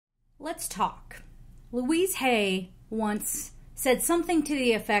Let's talk. Louise Hay once said something to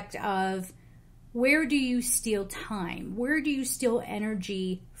the effect of, where do you steal time? Where do you steal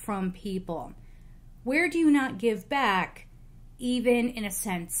energy from people? Where do you not give back, even in a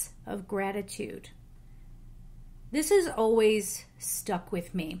sense of gratitude? This has always stuck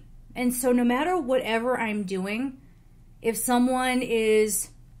with me. And so no matter whatever I'm doing, if someone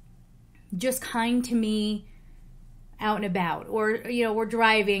is just kind to me out and about, or, we're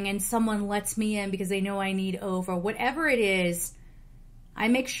driving and someone lets me in because they know I need over, whatever it is, I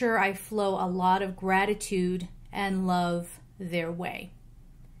make sure I flow a lot of gratitude and love their way.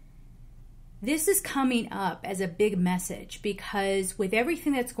 This is coming up as a big message because with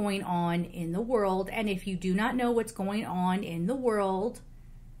everything that's going on in the world, and if you do not know what's going on in the world,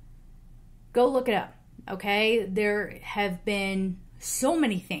 go look it up, okay? There have been so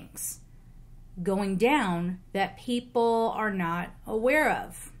many things going down that people are not aware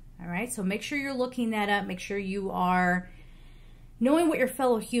of, all right? So make sure you're looking that up. Make sure you are knowing what your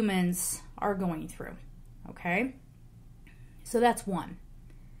fellow humans are going through, okay? So that's one.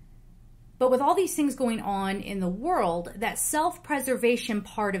 But with all these things going on in the world, that self-preservation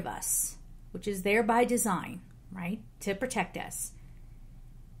part of us, which is there by design, right, to protect us,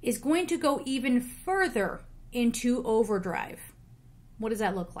 is going to go even further into overdrive. What does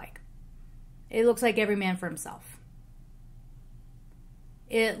that look like? It looks like every man for himself.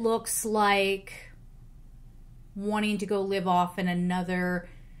 It looks like wanting to go live off in another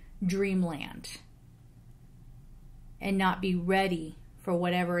dreamland and not be ready for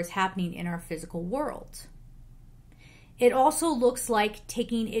whatever is happening in our physical world. It also looks like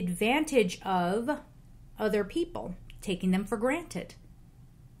taking advantage of other people, taking them for granted.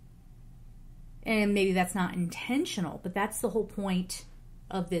 And maybe that's not intentional, but that's the whole point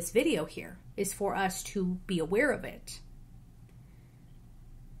of this video here, is for us to be aware of it.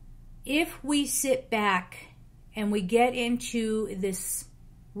 If we sit back and we get into this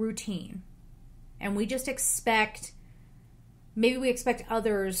routine and we just expect, maybe we expect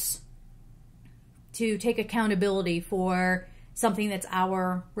others to take accountability for something that's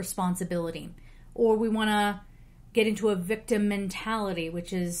our responsibility, or we want to get into a victim mentality,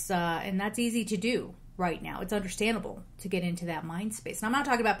 which is, and that's easy to do right now. It's understandable to get into that mind space. And I'm not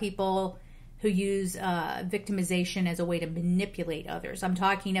talking about people who use victimization as a way to manipulate others. I'm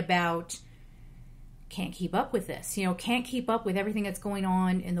talking about can't keep up with this, can't keep up with everything that's going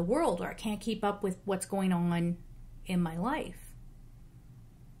on in the world, or I can't keep up with what's going on in my life.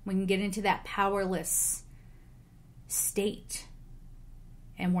 We can get into that powerless state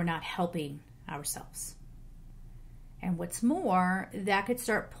and we're not helping ourselves. And what's more, that could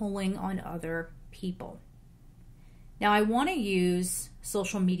start pulling on other people. Now, I want to use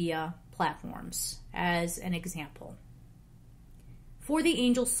social media platforms as an example. For the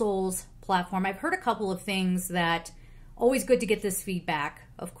Angel Souls platform, I've heard a couple of things that, always good to get this feedback,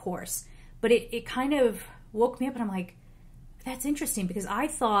 of course, but it kind of woke me up and I'm like, that's interesting, because I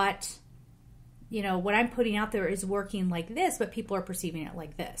thought, what I'm putting out there is working like this, but people are perceiving it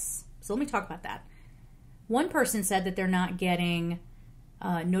like this. So let me talk about that. One person said that they're not getting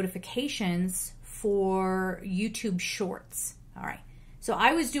notifications for YouTube Shorts. All right. So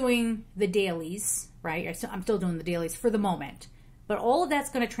I was doing the dailies, right? I'm still doing the dailies for the moment. But all of that's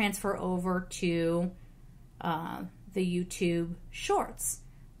going to transfer over to the YouTube Shorts.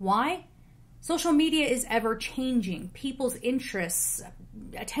 Why? Social media is ever changing. People's interests,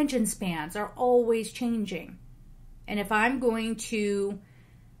 attention spans are always changing. And if I'm going to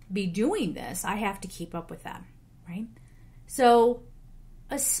be doing this, I have to keep up with that, right? So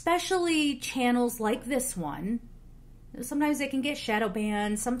especially channels like this one, sometimes they can get shadow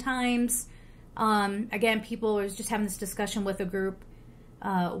banned. Sometimes, again, people are just having this discussion with a group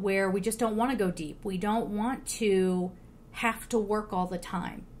where we just don't want to go deep. We don't want to have to work all the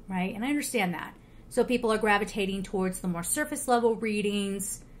time, right? And I understand that. So people are gravitating towards the more surface level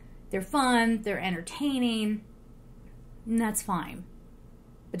readings. They're fun, they're entertaining, and that's fine.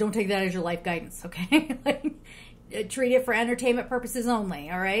 But don't take that as your life guidance, okay? Treat it for entertainment purposes only,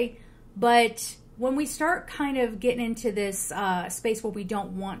 all right? But when we start kind of getting into this space where we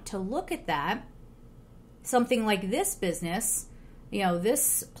don't want to look at that, something like this business,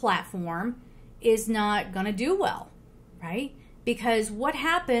 this platform is not going to do well, right? Because what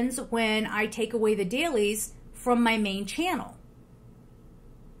happens when I take away the dailies from my main channel?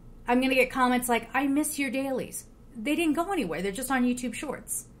 I'm going to get comments like, I miss your dailies. They didn't go anywhere. They're just on YouTube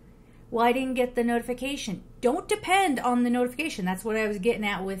Shorts. Well, I didn't get the notification. Don't depend on the notification. That's what I was getting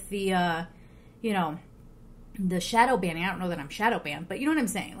at with the, the shadow banning. I don't know that I'm shadow banned, but you know what I'm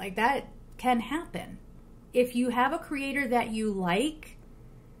saying? Like, that can happen. If you have a creator that you like,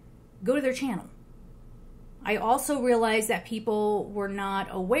 go to their channel. I also realized that people were not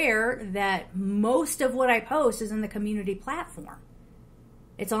aware that most of what I post is in the community platform.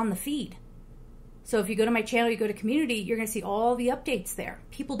 It's on the feed. So if you go to my channel, you go to community, you're going to see all the updates there.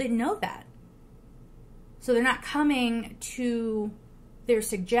 People didn't know that. So they're not coming to their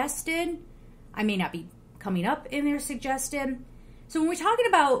suggested. I may not be coming up in their suggested. So when we're talking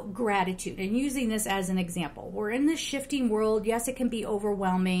about gratitude and using this as an example, we're in this shifting world. Yes, it can be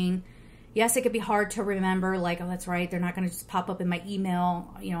overwhelming. Yes, it could be hard to remember, like, oh, that's right, they're not going to just pop up in my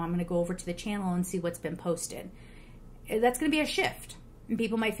email. You know, I'm going to go over to the channel and see what's been posted. That's going to be a shift, and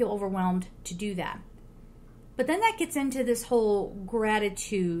people might feel overwhelmed to do that. But then that gets into this whole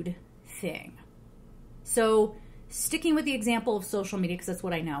gratitude thing. So sticking with the example of social media, because that's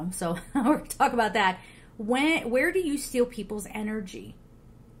what I know, so we're going to talk about that. Where do you steal people's energy?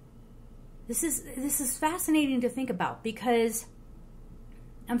 This is fascinating to think about, because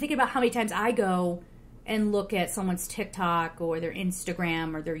I'm thinking about how many times I go and look at someone's TikTok or their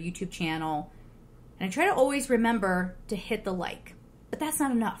Instagram or their YouTube channel, and I try to always remember to hit the like. But that's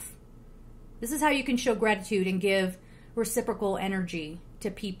not enough. This is how you can show gratitude and give reciprocal energy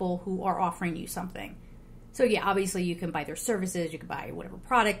to people who are offering you something. So yeah, obviously you can buy their services, you can buy whatever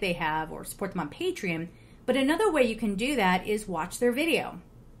product they have, or support them on Patreon. But another way you can do that is watch their video.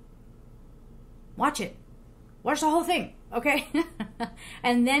 Watch it. Watch the whole thing, okay?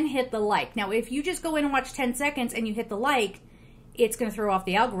 And then hit the like. Now, if you just go in and watch 10 seconds and you hit the like, it's going to throw off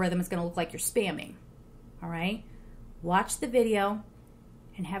the algorithm. It's going to look like you're spamming, all right? Watch the video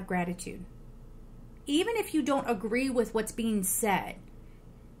and have gratitude. Even if you don't agree with what's being said,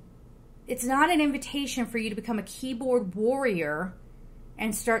 it's not an invitation for you to become a keyboard warrior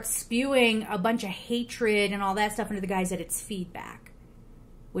and start spewing a bunch of hatred and all that stuff into the guys that it's feedback,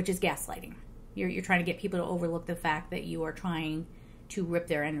 which is gaslighting. You're trying to get people to overlook the fact that you are trying to rip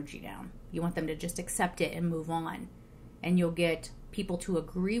their energy down. You want them to just accept it and move on. And you'll get people to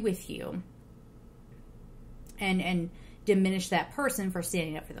agree with you and diminish that person for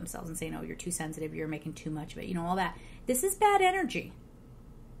standing up for themselves and saying, oh, you're too sensitive, you're making too much of it, you know, all that. This is bad energy.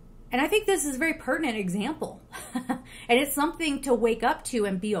 And I think this is a very pertinent example. And it's something to wake up to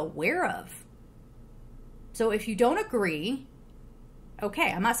and be aware of. So if you don't agree,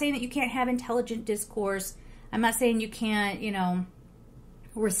 okay, I'm not saying that you can't have intelligent discourse. I'm not saying you can't, you know,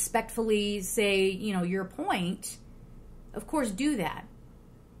 respectfully say, you know, your point. Of course, do that.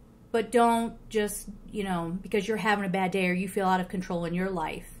 But don't just, you know, because you're having a bad day or you feel out of control in your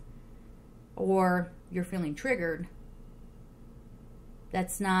life or you're feeling triggered,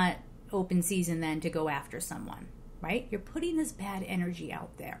 that's not open season then to go after someone, right? You're putting this bad energy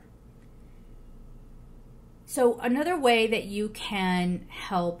out there. So another way that you can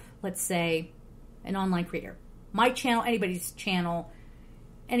help, let's say, an online creator, my channel, anybody's channel,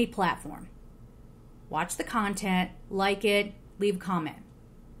 any platform, watch the content, like it, leave a comment.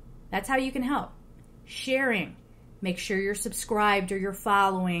 That's how you can help. Sharing. Make sure you're subscribed or you're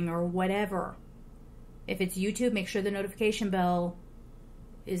following or whatever. If it's YouTube, make sure the notification bell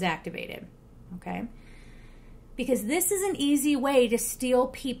is activated. Okay? Because this is an easy way to steal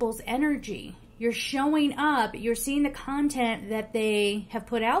people's energy. You're showing up, you're seeing the content that they have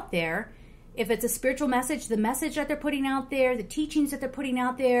put out there. If it's a spiritual message, the message that they're putting out there, the teachings that they're putting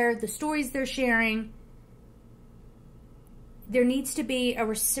out there, the stories they're sharing, there needs to be a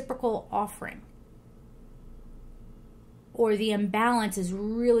reciprocal offering, or the imbalance is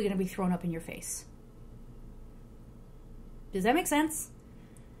really going to be thrown up in your face. Does that make sense?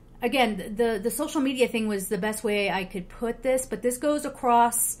 Again, the social media thing was the best way I could put this, but this goes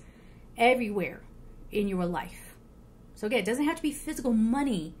across everywhere in your life. So again, it doesn't have to be physical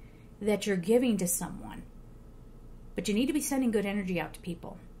money that you're giving to someone, but you need to be sending good energy out to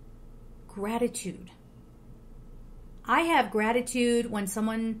people. Gratitude. I have gratitude when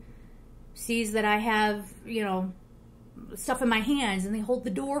someone sees that I have, you know, stuff in my hands and they hold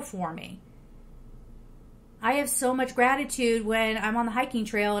the door for me. I have so much gratitude when I'm on the hiking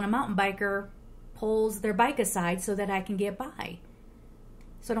trail and a mountain biker pulls their bike aside so that I can get by,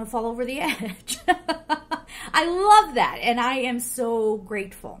 so I don't fall over the edge. I love that, and I am so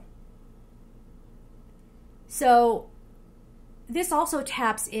grateful. So this also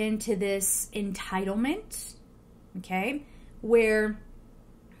taps into this entitlement, okay, where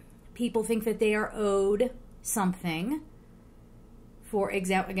people think that they are owed something. For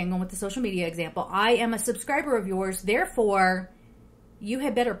example, again, going with the social media example, I am a subscriber of yours, therefore you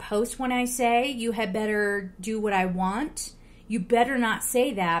had better post when I say, you had better do what I want. You better not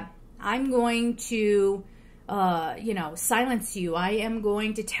say that. I'm going to, silence you. I am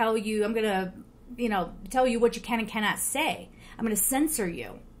going to tell you, I'm going to, tell you what you can and cannot say. I'm going to censor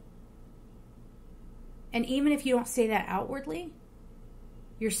you. And even if you don't say that outwardly,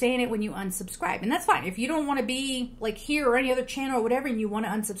 you're saying it when you unsubscribe. And that's fine. If you don't want to be like here or any other channel or whatever and you want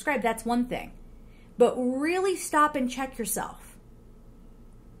to unsubscribe, that's one thing. But really stop and check yourself.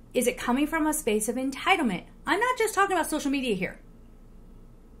 Is it coming from a space of entitlement? I'm not just talking about social media here.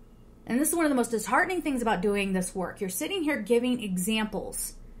 And this is one of the most disheartening things about doing this work. You're sitting here giving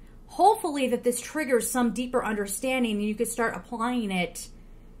examples. Hopefully that this triggers some deeper understanding and you could start applying it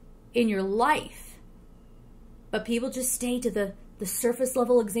in your life. But people just stay to the surface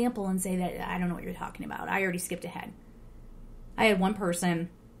level example and say that, I don't know what you're talking about. I already skipped ahead. I had one person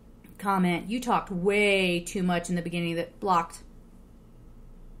comment, you talked way too much in the beginning that blocked.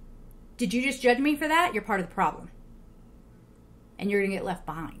 Did you just judge me for that? You're part of the problem. And you're going to get left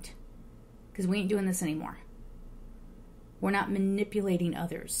behind. Because we ain't doing this anymore. We're not manipulating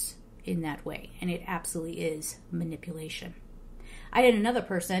others in that way. And it absolutely is manipulation. I had another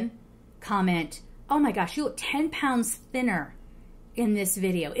person comment, oh my gosh, you look 10 pounds thinner in this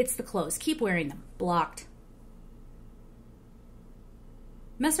video. It's the clothes. Keep wearing them. Blocked.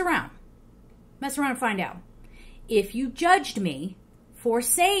 Mess around. Mess around and find out. If you judged me for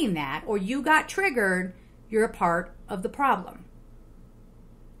saying that or you got triggered, you're a part of the problem.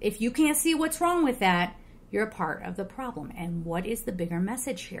 If you can't see what's wrong with that, you're a part of the problem. And what is the bigger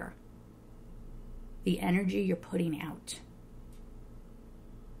message here? The energy you're putting out.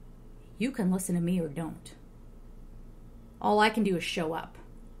 You can listen to me or don't. All I can do is show up.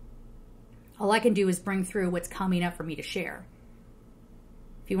 All I can do is bring through what's coming up for me to share.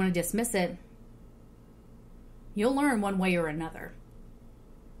 If you want to dismiss it, you'll learn one way or another.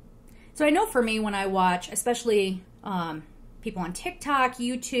 So I know for me when I watch, especially people on TikTok,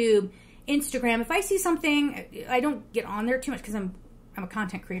 YouTube, Instagram, if I see something, I don't get on there too much because I'm a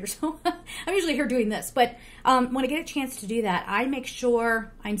content creator, so I'm usually here doing this. But when I get a chance to do that, I make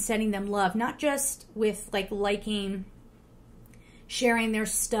sure I'm sending them love, not just with like liking, sharing their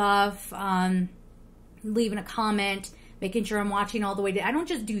stuff, leaving a comment, making sure I'm watching all the way to. I don't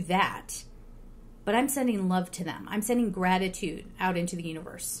just do that, but I'm sending love to them. I'm sending gratitude out into the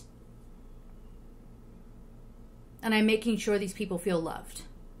universe. And I'm making sure these people feel loved.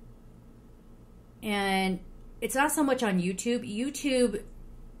 And it's not so much on YouTube. YouTube,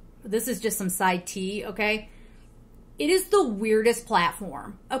 this is just some side tea, okay? It is the weirdest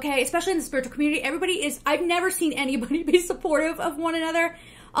platform, okay? Especially in the spiritual community. Everybody is, I've never seen anybody be supportive of one another.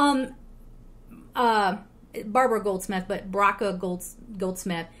 Barbara Goldsmith, but Braca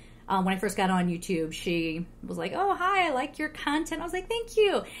Goldsmith, when I first got on YouTube, she was like, oh, hi, I like your content. I was like, thank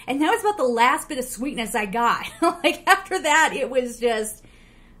you. And that was about the last bit of sweetness I got. Like, after that, it was just,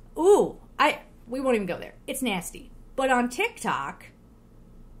 ooh, we won't even go there. It's nasty. But on TikTok,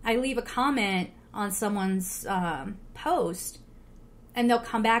 I leave a comment on someone's post, and they'll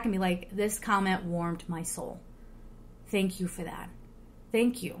come back and be like, this comment warmed my soul. Thank you for that.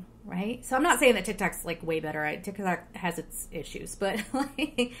 Thank you. Right? So I'm not saying that TikTok's like way better. Right? TikTok has its issues, but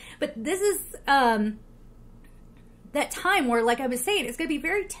but this is that time where, like I was saying, it's going to be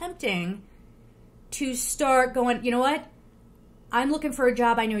very tempting to start going, you know what? I'm looking for a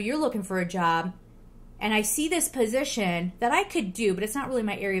job. I know you're looking for a job. And I see this position that I could do, but it's not really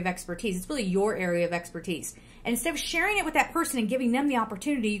my area of expertise. It's really your area of expertise. And instead of sharing it with that person and giving them the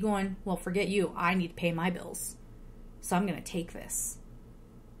opportunity, you're going, well, forget you. I need to pay my bills. So I'm going to take this.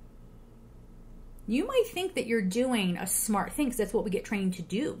 You might think that you're doing a smart thing because that's what we get trained to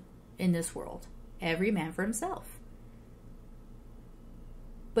do in this world. Every man for himself.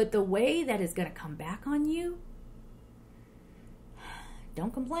 But the way that is going to come back on you,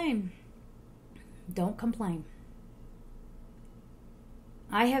 don't complain. Don't complain.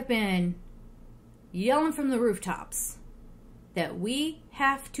 I have been yelling from the rooftops that we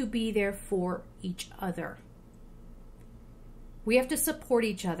have to be there for each other. We have to support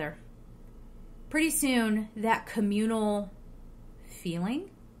each other. Pretty soon, that communal feeling,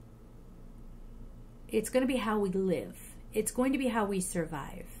 it's going to be how we live. It's going to be how we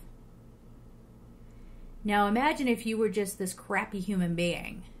survive. Now imagine if you were just this crappy human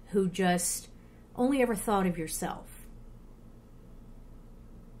being who just only ever thought of yourself.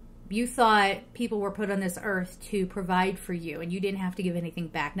 You thought people were put on this earth to provide for you and you didn't have to give anything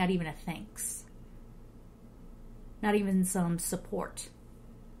back, not even a thanks. Not even some support.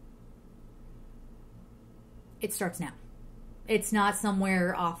 It starts now. It's not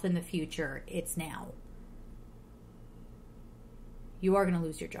somewhere off in the future. It's now. You are going to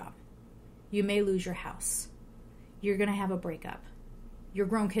lose your job. You may lose your house. You're going to have a breakup. Your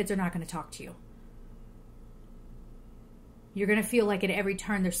grown kids are not going to talk to you. You're going to feel like at every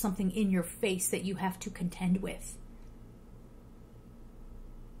turn there's something in your face that you have to contend with.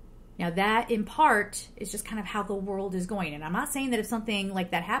 Now that in part is just kind of how the world is going. And I'm not saying that if something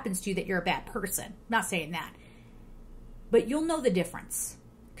like that happens to you that you're a bad person. I'm not saying that. But you'll know the difference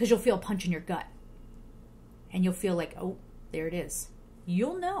because you'll feel a punch in your gut. And you'll feel like, oh, there it is.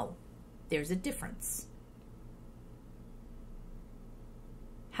 You'll know there's a difference.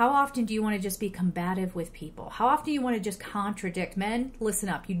 How often do you want to just be combative with people? How often do you want to just contradict? Men, listen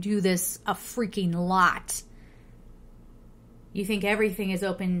up. You do this a freaking lot. You think everything is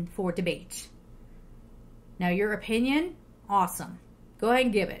open for debate. Now, your opinion, awesome. Go ahead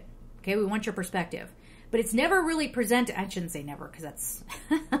and give it. Okay, we want your perspective. But it's never really presented. I shouldn't say never because that's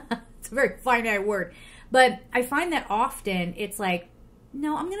it's a very finite word. But I find that often it's like,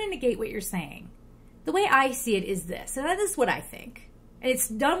 no, I'm going to negate what you're saying. The way I see it is this, and that is what I think. And it's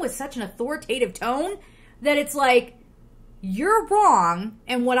done with such an authoritative tone that it's like, you're wrong,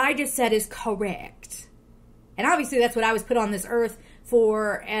 and what I just said is correct. And obviously that's what I was put on this earth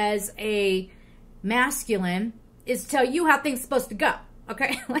for as a masculine, is to tell you how things are supposed to go.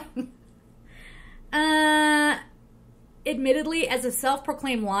 Okay? Admittedly, as a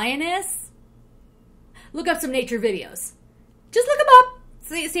self-proclaimed lioness, look up some nature videos. Just look them up.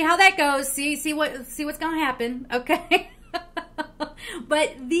 See how that goes. See what's going to happen. Okay?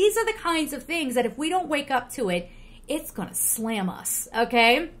 But these are the kinds of things that if we don't wake up to it, it's going to slam us.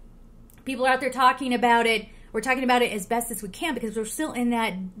 Okay? People are out there talking about it. We're talking about it as best as we can because we're still in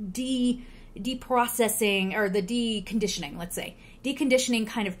that deprocessing or the deconditioning, let's say. Deconditioning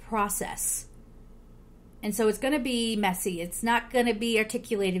kind of process. And so it's going to be messy. It's not going to be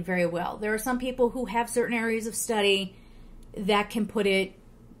articulated very well. There are some people who have certain areas of study that can put it,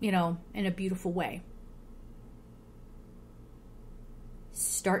 in a beautiful way.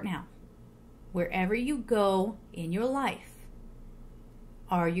 Start now. Wherever you go in your life,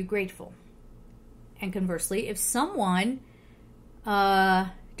 are you grateful? And conversely, if someone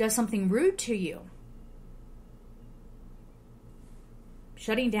does something rude to you,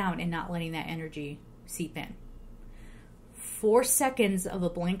 shutting down and not letting that energy seep in. 4 seconds of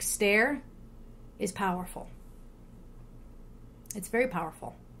a blank stare is powerful. It's very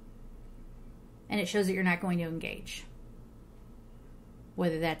powerful. And it shows that you're not going to engage.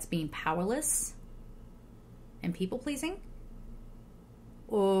 Whether that's being powerless and people-pleasing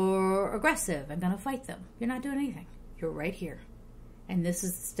or aggressive, I'm going to fight them. You're not doing anything. You're right here. And this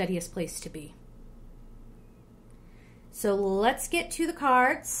is the steadiest place to be. So let's get to the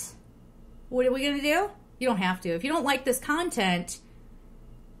cards. What are we going to do? You don't have to. If you don't like this content,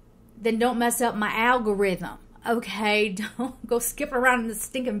 then don't mess up my algorithm. Okay? Don't go skip around in the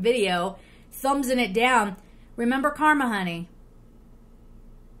stinking video, thumbsing it down. Remember karma, honey.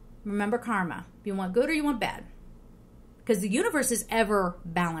 Remember karma. You want good or you want bad. Because the universe is ever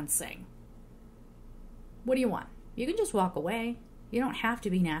balancing. What do you want? You can just walk away. You don't have to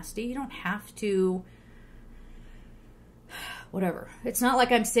be nasty. You don't have to... whatever. It's not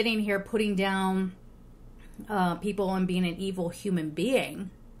like I'm sitting here putting down people and being an evil human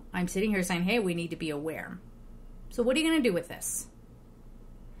being. I'm sitting here saying, hey, we need to be aware. So what are you going to do with this?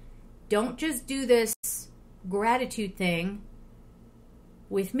 Don't just do this gratitude thing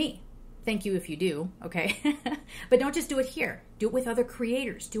with me. Thank you if you do, okay? But don't just do it here. Do it with other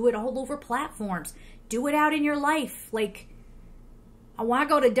creators. Do it all over platforms. Do it out in your life. Like, I want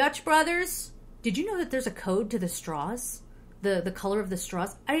to go to Dutch Brothers. Did you know that there's a code to the straws? The color of the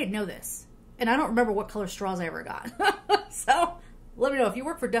straws? I didn't know this. And I don't remember what color straws I ever got. So, let me know. If you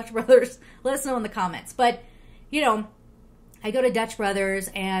work for Dutch Brothers, let us know in the comments. But, I go to Dutch Brothers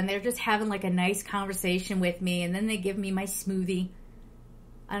and they're just having like a nice conversation with me. And then they give me my smoothie.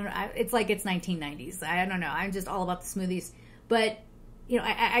 I don't know. It's like it's 1990s. I don't know. I'm just all about the smoothies. But,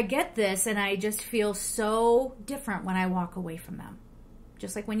 I get this and I just feel so different when I walk away from them.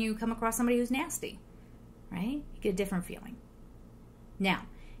 Just like when you come across somebody who's nasty, right? You get a different feeling. Now,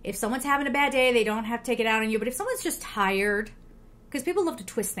 if someone's having a bad day, they don't have to take it out on you. But if someone's just tired, because people love to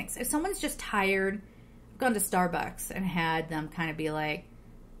twist things. If someone's just tired, I've gone to Starbucks and had them kind of be like,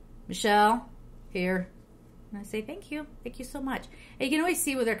 Michelle, here. And I say, thank you. Thank you so much. And you can always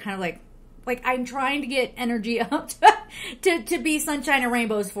see where they're kind of like I'm trying to get energy up to be sunshine and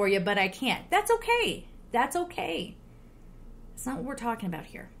rainbows for you, but I can't. That's okay. That's okay. That's not what we're talking about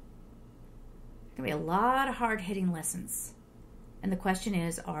here. There's going to be a lot of hard-hitting lessons. And the question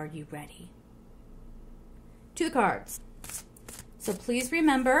is, are you ready? To the cards. So please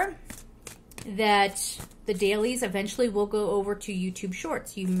remember that the dailies eventually will go over to YouTube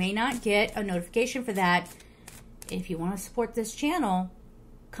Shorts. You may not get a notification for that. If you want to support this channel,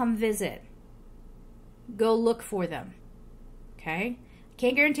 come visit. Go look for them. Okay?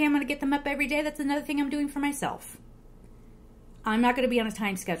 Can't guarantee I'm going to get them up every day. That's another thing I'm doing for myself. I'm not going to be on a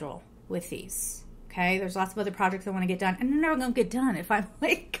time schedule. with these. Okay, there's lots of other projects I want to get done, and they're never going to get done if I'm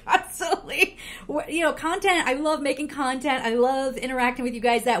like constantly, you know, content. I love making content. I love interacting with you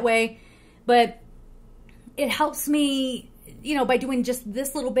guys that way, but it helps me, you know, by doing just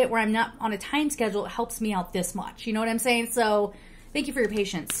this little bit where I'm not on a time schedule, it helps me out this much. You know what I'm saying? So thank you for your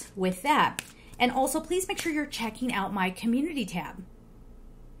patience with that. And also, please make sure you're checking out my community tab.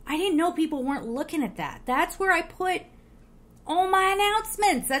 I didn't know people weren't looking at that. That's where I put all my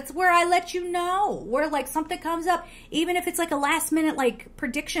announcements. That's where I let you know where like something comes up, even if it's like a last minute like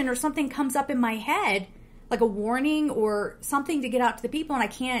prediction or something comes up in my head, like a warning or something to get out to the people, and I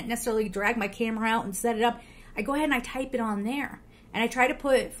can't necessarily drag my camera out and set it up. I go ahead and I type it on there, and I try to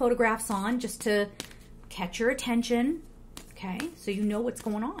put photographs on just to catch your attention. Okay, so you know what's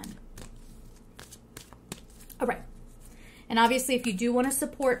going on. All right, and obviously if you do want to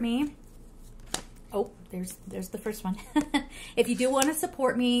support me, oh, there's the first one. If you do want to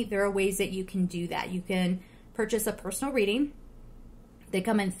support me, there are ways that you can do that. You can purchase a personal reading. They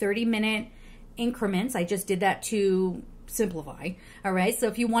come in 30-minute increments. I just did that to simplify. All right. So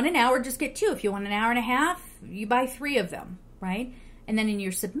if you want an hour, just get 2. If you want an hour and a half, you buy 3 of them. Right. And then in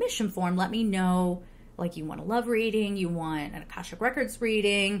your submission form, let me know, like, you want a love reading, you want an Akashic Records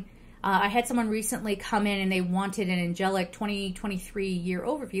reading. I had someone recently come in and they wanted an Angelic 2023 year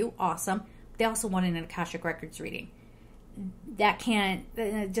overview. Awesome. They also wanted an Akashic Records reading.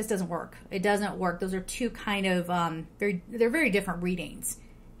 It just doesn't work. It doesn't work. Those are 2 kind of, they're very different readings,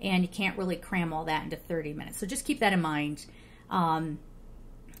 and you can't really cram all that into 30 minutes. So just keep that in mind. And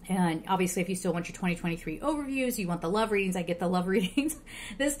obviously if you still want your 2023 overviews, you want the love readings, I get the love readings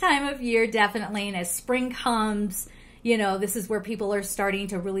this time of year, definitely. And as spring comes, you know, this is where people are starting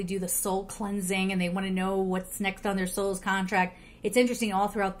to really do the soul cleansing, and they want to know what's next on their soul's contract. It's interesting all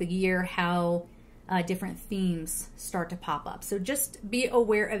throughout the year how different themes start to pop up. So just be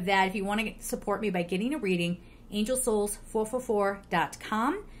aware of that. If you want to support me by getting a reading,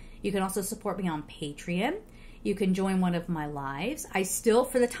 angelsouls444.com. You can also support me on Patreon. You can join one of my lives. I still,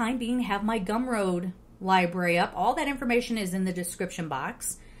 for the time being, have my Gumroad library up. All that information is in the description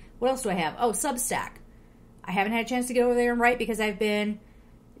box. What else do I have? Oh, Substack. I haven't had a chance to get over there and write because I've been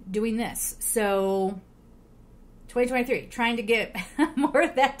doing this. So 2023, trying to get more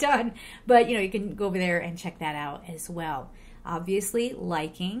of that done. But, you know, you can go over there and check that out as well. Obviously,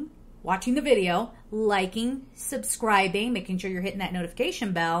 liking, watching the video, liking, subscribing, making sure you're hitting that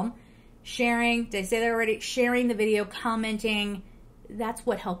notification bell, sharing, did I say that already? Sharing the video, commenting. That's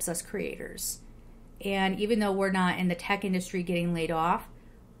what helps us creators. And even though we're not in the tech industry getting laid off,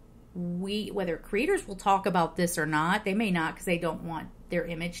 whether creators will talk about this or not, they may not because they don't want their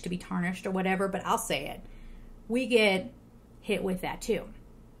image to be tarnished or whatever, but I'll say it. We get hit with that too.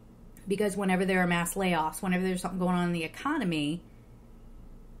 Because whenever there are mass layoffs, whenever there's something going on in the economy,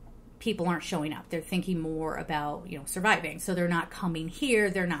 people aren't showing up. They're thinking more about, you know, surviving. So they're not coming here.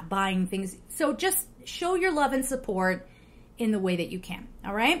 They're not buying things. So just show your love and support in the way that you can.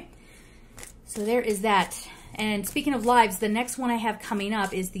 All right. So there is that. And speaking of lives, the next one I have coming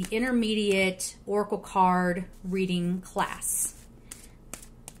up is the intermediate oracle card reading class.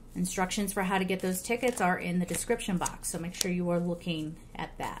 Instructions for how to get those tickets are in the description box. So make sure you are looking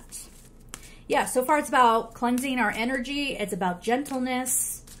at that. Yeah, so far it's about cleansing our energy. It's about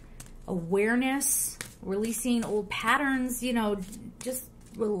gentleness, awareness, releasing old patterns, you know, just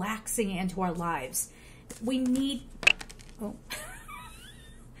relaxing into our lives. We need, oh,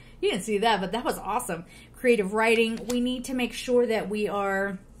 you didn't see that, but that was awesome. Creative writing. We need to make sure that we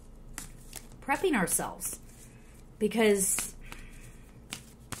are prepping ourselves because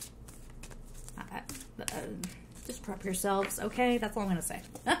just prep yourselves. Okay, that's all I'm going to say.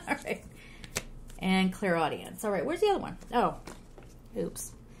 All right. And clairaudience. All right, where's the other one? Oh,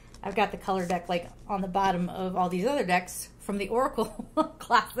 oops. I've got the color deck like on the bottom of all these other decks from the oracle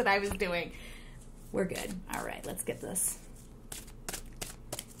class that I was doing. We're good. All right, let's get this.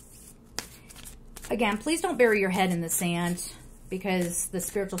 Again, please don't bury your head in the sand because the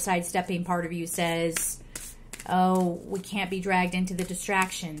spiritual sidestepping part of you says, oh, we can't be dragged into the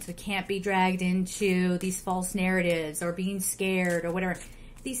distractions. We can't be dragged into these false narratives or being scared or whatever.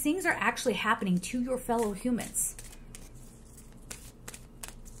 These things are actually happening to your fellow humans.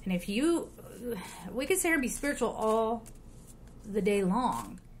 And if you, we can sit here and be spiritual all the day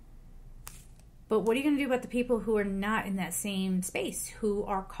long. But what are you going to do about the people who are not in that same space, who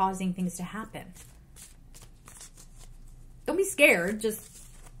are causing things to happen? Don't be scared. Just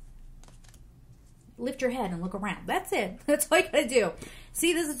lift your head and look around. That's it. That's all you got to do.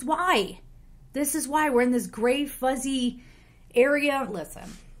 See, this is why. This is why we're in this gray, fuzzy area. Listen,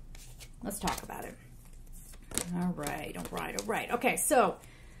 let's talk about it. All right. Okay, so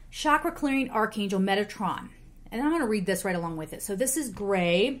chakra clearing archangel Metatron. And I'm going to read this right along with it. So this is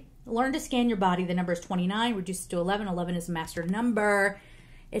gray. Learn to scan your body. The number is 29, reduces to 11. 11 is a master number.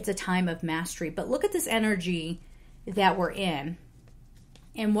 It's a time of mastery. But look at this energy that we're in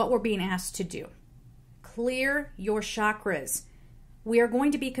and what we're being asked to do. Clear your chakras. We are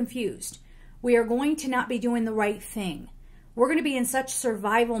going to be confused. We are going to not be doing the right thing. We're going to be in such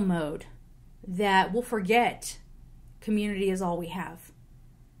survival mode that we'll forget community is all we have.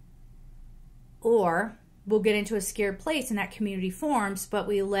 Or we'll get into a scared place and that community forms, but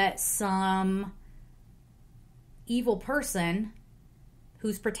we let some evil person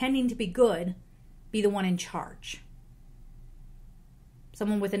who's pretending to be good be the one in charge.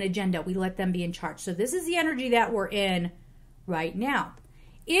 Someone with an agenda, we let them be in charge. So this is the energy that we're in right now.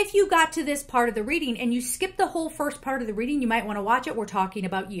 If you got to this part of the reading and you skipped the whole first part of the reading, you might want to watch it. We're talking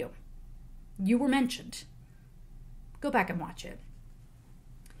about you. You were mentioned. Go back and watch it.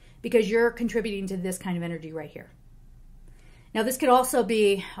 Because you're contributing to this kind of energy right here. Now this could also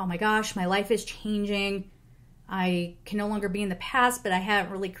be, oh my gosh, my life is changing. I can no longer be in the past, but I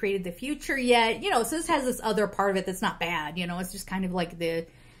haven't really created the future yet. You know, so this has this other part of it that's not bad. You know, it's just kind of like the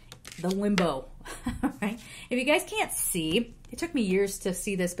limbo, right? If you guys can't see, it took me years to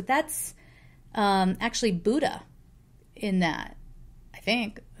see this, but that's actually Buddha in that. I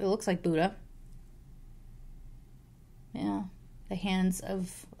think it looks like Buddha. Yeah, the hands of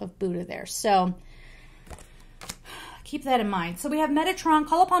Buddha there. So keep that in mind. So we have Metatron.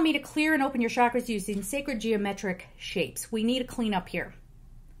 Call upon me to clear and open your chakras using sacred geometric shapes. We need to clean up here.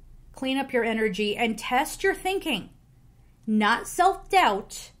 Clean up your energy and test your thinking. Not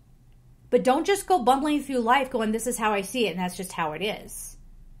self-doubt, but don't just go bumbling through life going, this is how I see it, and that's just how it is.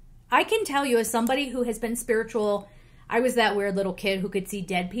 I can tell you, as somebody who has been spiritual, I was that weird little kid who could see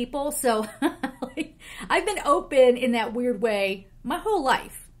dead people. So like, I've been open in that weird way my whole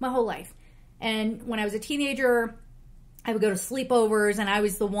life. And when I was a teenager, I would go to sleepovers and I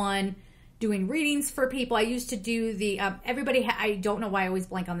was the one doing readings for people. I used to do the, I don't know why I always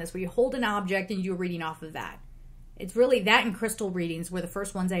blank on this, where you hold an object and you do a reading off of that. It's really that and crystal readings were the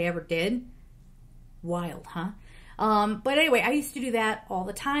first ones I ever did. Wild, huh? But anyway, I used to do that all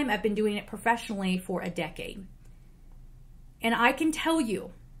the time. I've been doing it professionally for a decade. And I can tell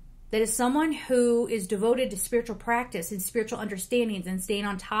you that as someone who is devoted to spiritual practice and spiritual understandings and staying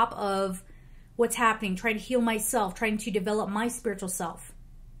on top of what's happening, trying to heal myself, trying to develop my spiritual self,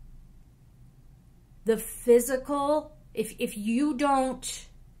 the physical, if you don't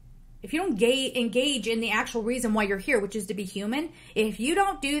engage in the actual reason why you're here, which is to be human, if you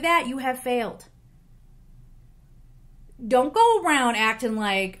don't do that, you have failed. Don't go around acting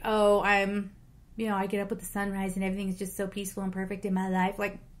like, oh, I get up with the sunrise and everything is just so peaceful and perfect in my life.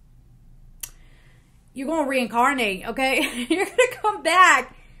 Like, you're going to reincarnate, okay? You're going to come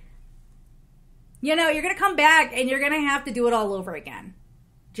back. You're going to come back and you're going to have to do it all over again.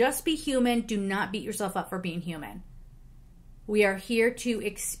 Just be human. Do not beat yourself up for being human. We are here to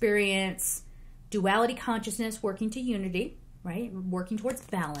experience duality consciousness working to unity, right? Working towards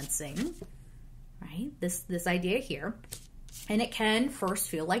balancing, right? This idea here. And it can first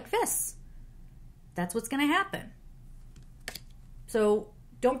feel like this. That's what's going to happen. So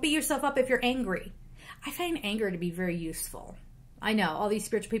don't beat yourself up if you're angry. I find anger to be very useful. I know all these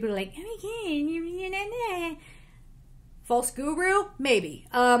spiritual people are like, oh my God, false guru? Maybe.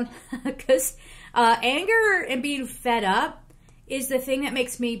 Because anger and being fed up is the thing that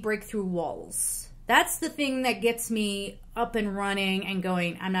makes me break through walls. That's the thing that gets me up and running and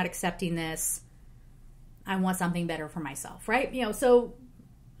going, I'm not accepting this. I want something better for myself, right? So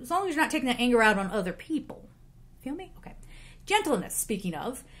as long as you're not taking that anger out on other people. Feel me? Okay. Gentleness, speaking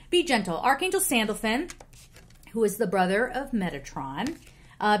of. Be gentle. Archangel Sandalphon, who is the brother of Metatron.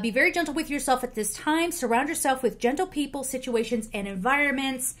 Be very gentle with yourself at this time. Surround yourself with gentle people, situations, and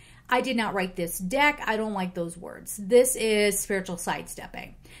environments. I did not write this deck. I don't like those words. This is spiritual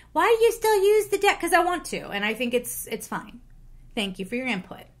sidestepping. Why do you still use the deck? Because I want to, and I think it's fine. Thank you for your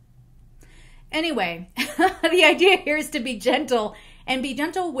input. Anyway, the idea here is to be gentle, and be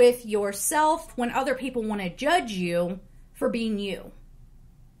gentle with yourself when other people want to judge you for being you.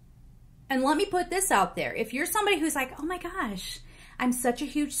 And let me put this out there. If you're somebody who's like, oh my gosh, I'm such a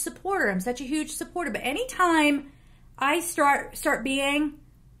huge supporter. But anytime I start being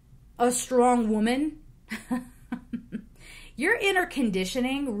a strong woman, your inner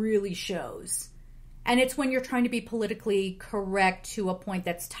conditioning really shows. And it's when you're trying to be politically correct to a point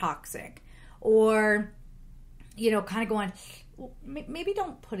that's toxic. Or, kind of going, maybe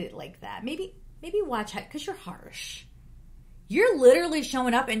don't put it like that. Maybe watch it because you're harsh. You're literally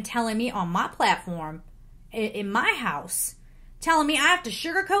showing up and telling me on my platform, in my house, telling me I have to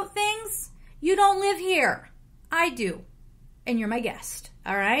sugarcoat things? You don't live here. I do. And you're my guest.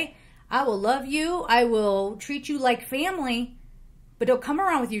 All right? I will love you. I will treat you like family. But don't come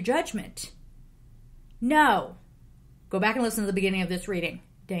around with your judgment. No. Go back and listen to the beginning of this reading.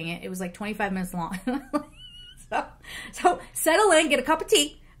 Dang it. It was like 25 minutes long. So settle in, get a cup of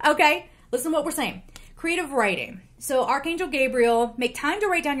tea. Okay? Listen to what we're saying. Creative writing. So Archangel Gabriel, make time to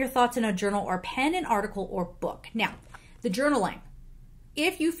write down your thoughts in a journal or pen, an article, or book. Now, the journaling.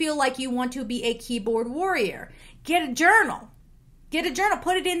 If you feel like you want to be a keyboard warrior, get a journal. Get a journal.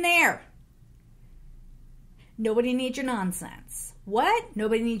 Put it in there. Nobody needs your nonsense. What?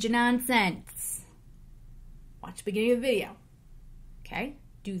 Nobody needs your nonsense. Watch the beginning of the video. Okay?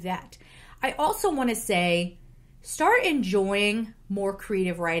 Do that. I also want to say, start enjoying more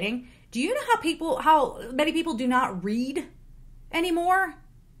creative writing. Do you know how many people do not read anymore?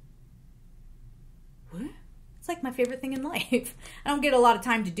 What? It's like my favorite thing in life. I don't get a lot of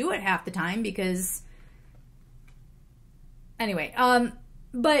time to do it half the time because, anyway,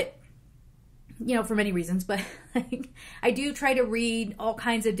 but, you know, for many reasons, but I do try to read all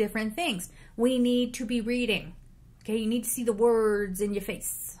kinds of different things. We need to be reading. Okay, you need to see the words in your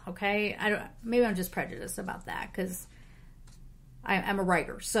face. Okay, maybe I'm just prejudiced about that because I'm a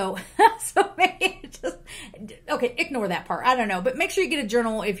writer, so maybe just, okay, ignore that part. I don't know, but make sure you get a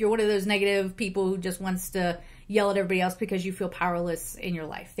journal if you're one of those negative people who just wants to yell at everybody else because you feel powerless in your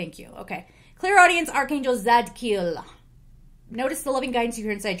life. Thank you. Okay, clear audience, Archangel Zadkiel. Notice the loving guidance you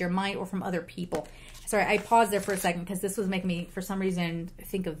hear inside your mind or from other people. Sorry, I paused there for a second because this was making me, for some reason,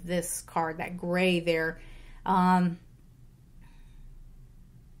 think of this card, that gray there.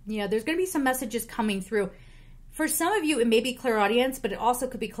 Yeah, there's going to be some messages coming through. For some of you, it may be clairaudience, but it also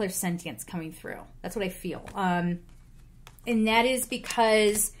could be clairsentience coming through. That's what I feel. And that is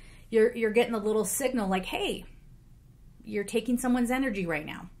because you're getting a little signal like, hey, you're taking someone's energy right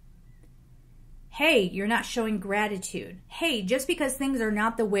now. Hey, you're not showing gratitude. Hey, just because things are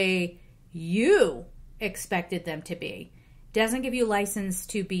not the way you expected them to be doesn't give you license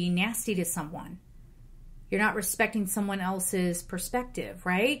to be nasty to someone. You're not respecting someone else's perspective,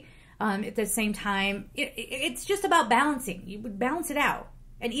 right? At the same time, it's just about balancing. You would balance it out.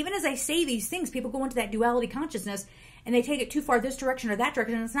 And even as I say these things, people go into that duality consciousness and they take it too far this direction or that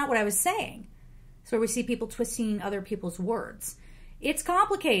direction, and it's not what I was saying. So we see people twisting other people's words. It's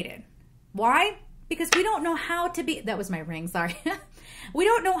complicated. Why? Because we don't know how to be... That was my ring, sorry. We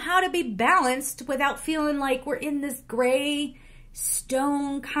don't know how to be balanced without feeling like we're in this gray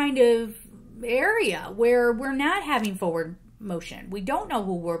stone kind of area where we're not having forward motion. We don't know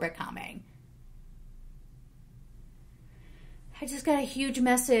who we're becoming. I just got a huge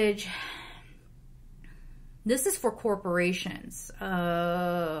message. This is for corporations.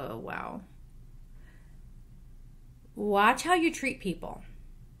 Wow. Watch how you treat people.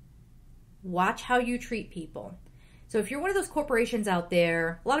 Watch how you treat people. So if you're one of those corporations out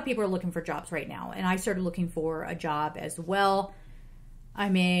there, a lot of people are looking for jobs right now. And I started looking for a job as well. I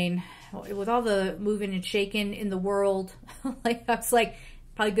mean, with all the moving and shaking in the world, like that's like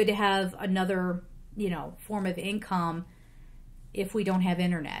probably good to have another, form of income if we don't have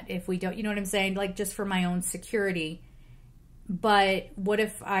internet, if we don't, you know what I'm saying? Like just for my own security. But what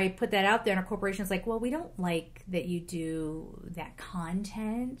if I put that out there and a corporation's like, well, we don't like that you do that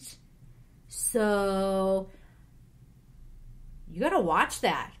content. So you got to watch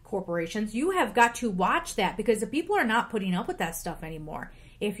that. Corporations, you have got to watch that because the people are not putting up with that stuff anymore.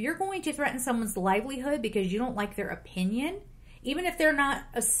 If you're going to threaten someone's livelihood because you don't like their opinion, even if they're not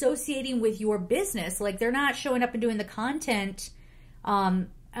associating with your business, like they're not showing up and doing the content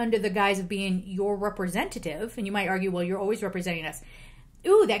under the guise of being your representative, and you might argue, well, you're always representing us.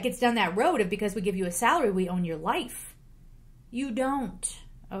 Ooh, that gets down that road of because we give you a salary, we own your life. You don't,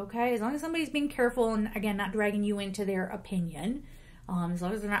 okay? As long as somebody's being careful and, again, not dragging you into their opinion, as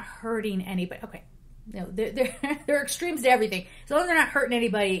long as they're not hurting anybody. Okay, there are extremes to everything. As long as they're not hurting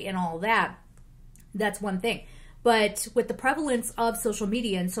anybody and all that, that's one thing. But with the prevalence of social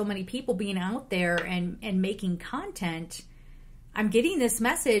media and so many people being out there and making content, I'm getting this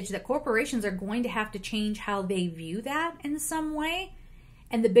message that corporations are going to have to change how they view that in some way.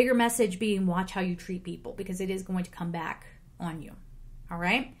 And the bigger message being watch how you treat people because it is going to come back on you. All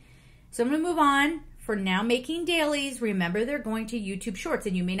right? So I'm going to move on. For now, making dailies, remember they're going to YouTube Shorts,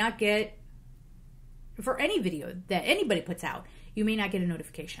 and you may not get, for any video that anybody puts out, you may not get a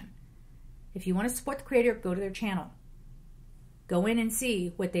notification. If you want to support the creator, go to their channel. Go in and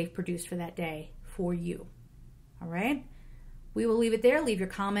see what they've produced for that day for you. All right? We will leave it there. Leave your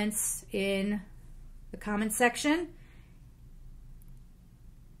comments in the comment section.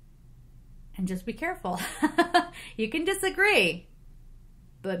 And just be careful. You can disagree,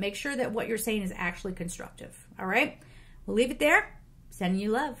 but make sure that what you're saying is actually constructive. All right? We'll leave it there. Sending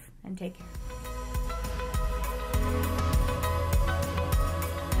you love, and take care.